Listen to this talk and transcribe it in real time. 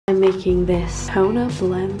I'm making this Kona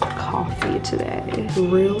blend coffee today.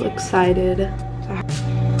 Real excited.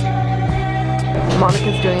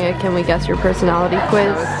 Monica's doing a Can We Guess Your Personality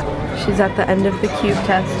quiz. She's at the end of the cube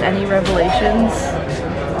test. Any revelations?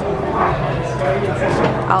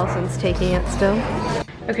 Allison's taking it still.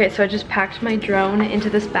 Okay, so I just packed my drone into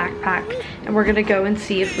this backpack and we're gonna go and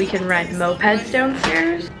see if we can rent mopeds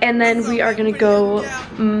downstairs. And then we are gonna go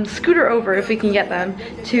scooter over, if we can get them,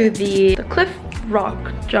 to the cliff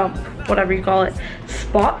rock jump, whatever you call it,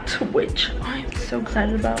 spot, which I'm so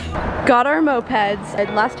excited about. Got our mopeds.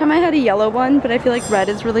 Last time I had a yellow one, but I feel like red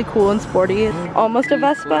is really cool and sporty. Almost a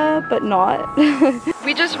Vespa, but not.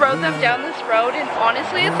 We just rode them down this road, and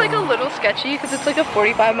honestly it's like a little sketchy because it's like a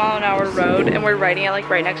 45-mile-an-hour road and we're riding it like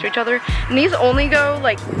right next to each other. And these only go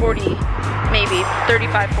like 40, maybe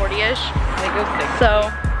 35, 40-ish. They go 60.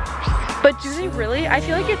 So, but do they really? I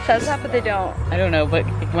feel like it says that, but they don't. I don't know, but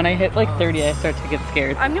when I hit like 30, I start to get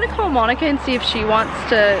scared. I'm gonna call Monica and see if she wants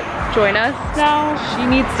to join us now. She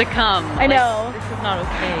needs to come. I know. This is not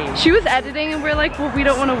okay. She was editing and we're like, well, we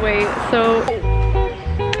don't want to wait, so.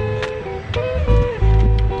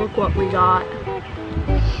 Look what we got.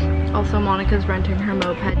 Also, Monica's renting her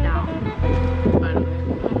moped now.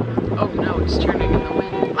 Oh no, it's turning in the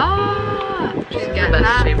wind. Ah! She's getting the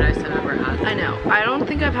best shaved ice I've ever had. I know. I don't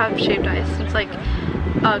think I've had shaved ice since like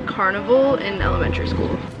a carnival in elementary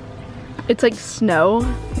school. It's like snow.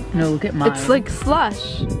 No, look at mine. It's like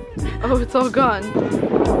slush. Oh, it's all gone.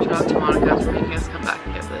 Shout out to Monica for making us come back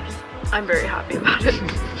and get this. I'm very happy about it.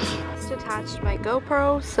 Just attached my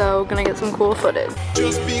GoPro, so gonna get some cool footage.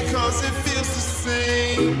 Just because it feels the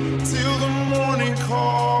same till the morning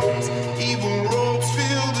comes. Evil roads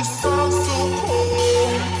feel the sun so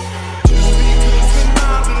cold. Just because we're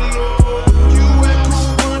not alone, you echo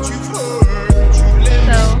what you've heard. You let me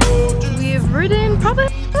go. So we've ridden probably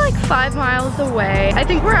like 5 miles away. I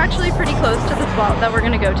think we're actually pretty close to the spot that we're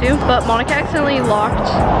gonna go to, but Monica accidentally locked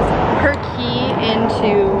her key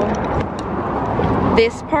into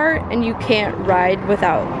this part and you can't ride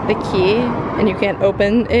without the key and you can't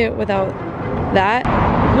open it without that.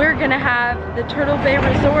 We're gonna have the Turtle Bay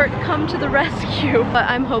Resort come to the rescue, but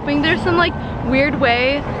I'm hoping there's some like weird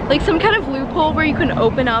way, like some kind of loophole where you can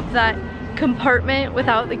open up that compartment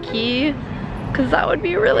without the key, because that would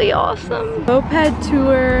be really awesome. Moped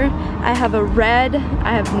tour. I have a red,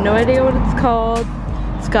 I have no idea what it's called.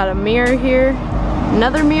 It's got a mirror here,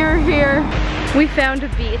 another mirror here. We found a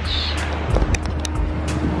beach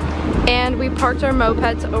and we parked our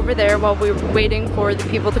mopeds over there while we were waiting for the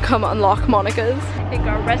people to come unlock Monica's. I think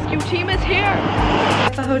our rescue team is here.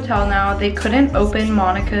 At the hotel now, they couldn't open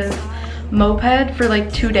Monica's moped for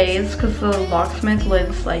like 2 days because the locksmith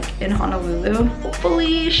lives like in Honolulu.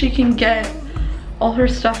 Hopefully she can get all her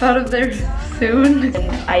stuff out of there soon.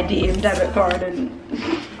 And ID and debit card and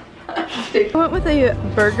I went with a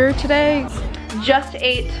burger today. Just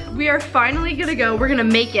ate. We are finally gonna go. We're gonna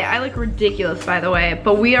make it. I look ridiculous, by the way,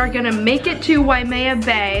 but we are gonna make it to Waimea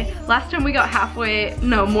Bay. Last time we got halfway,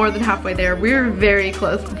 no, more than halfway there. We were very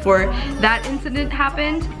close before that incident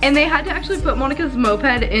happened. And they had to actually put Monica's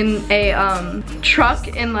moped in a truck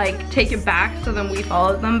and like take it back, so then we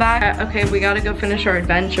followed them back. Okay, we gotta go finish our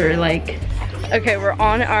adventure, like. Okay, we're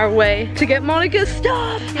on our way to get Monica's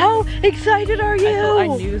stuff. How excited are you? I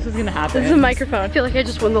knew this was gonna happen. This is a microphone. I feel like I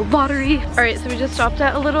just won the lottery. All right, so we just stopped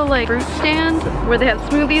at a little like fruit stand where they have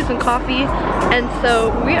smoothies and coffee. And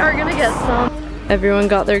so we are gonna get some. Everyone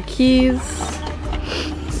got their keys.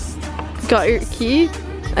 Got your key?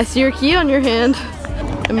 I see your key on your hand.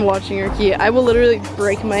 I'm watching your key. I will literally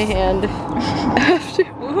break my hand after.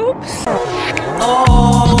 Oops.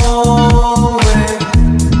 Oh,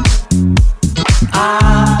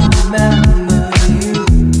 I remember you.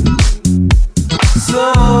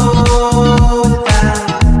 Slow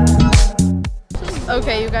down.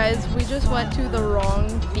 Okay, you guys, we just went to the wrong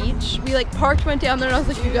beach. We like parked, went down there, and I was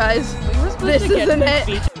like, you guys, this isn't it.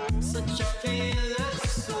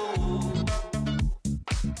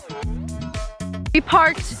 We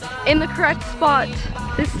parked in the correct spot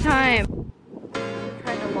this time. We're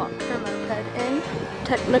trying to lock her moped in.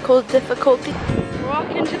 Technical difficulty. We're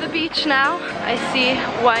walking to the beach now. I see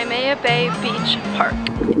Waimea Bay Beach Park.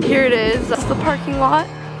 Here it is. That's the parking lot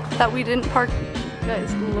that we didn't park.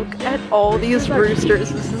 Guys, look at all these roosters.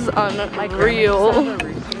 This is unreal.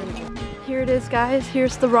 Here it is, guys.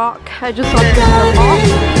 Here's the rock. I just saw it.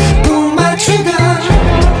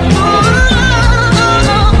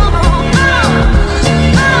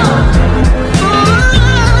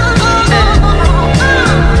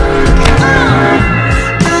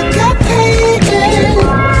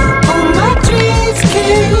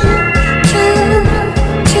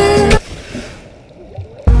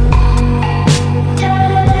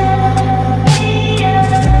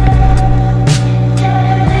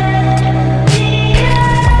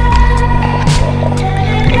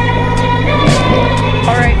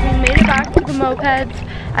 mopeds.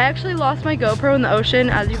 I actually lost my GoPro in the ocean,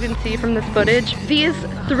 as you can see from this footage. These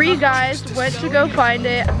 3 guys went to go find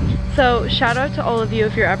it. So shout out to all of you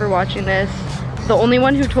if you're ever watching this. The only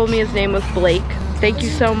one who told me his name was Blake. Thank you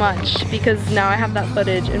so much, because now I have that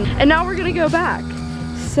footage and now we're gonna go back.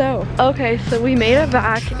 So, okay, so we made it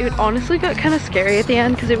back. It honestly got kind of scary at the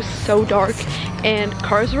end because it was so dark and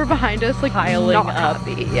cars were behind us, like Piling not up.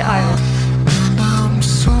 happy. Yeah. I'm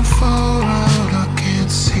so far out, I can't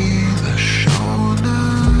see the shore.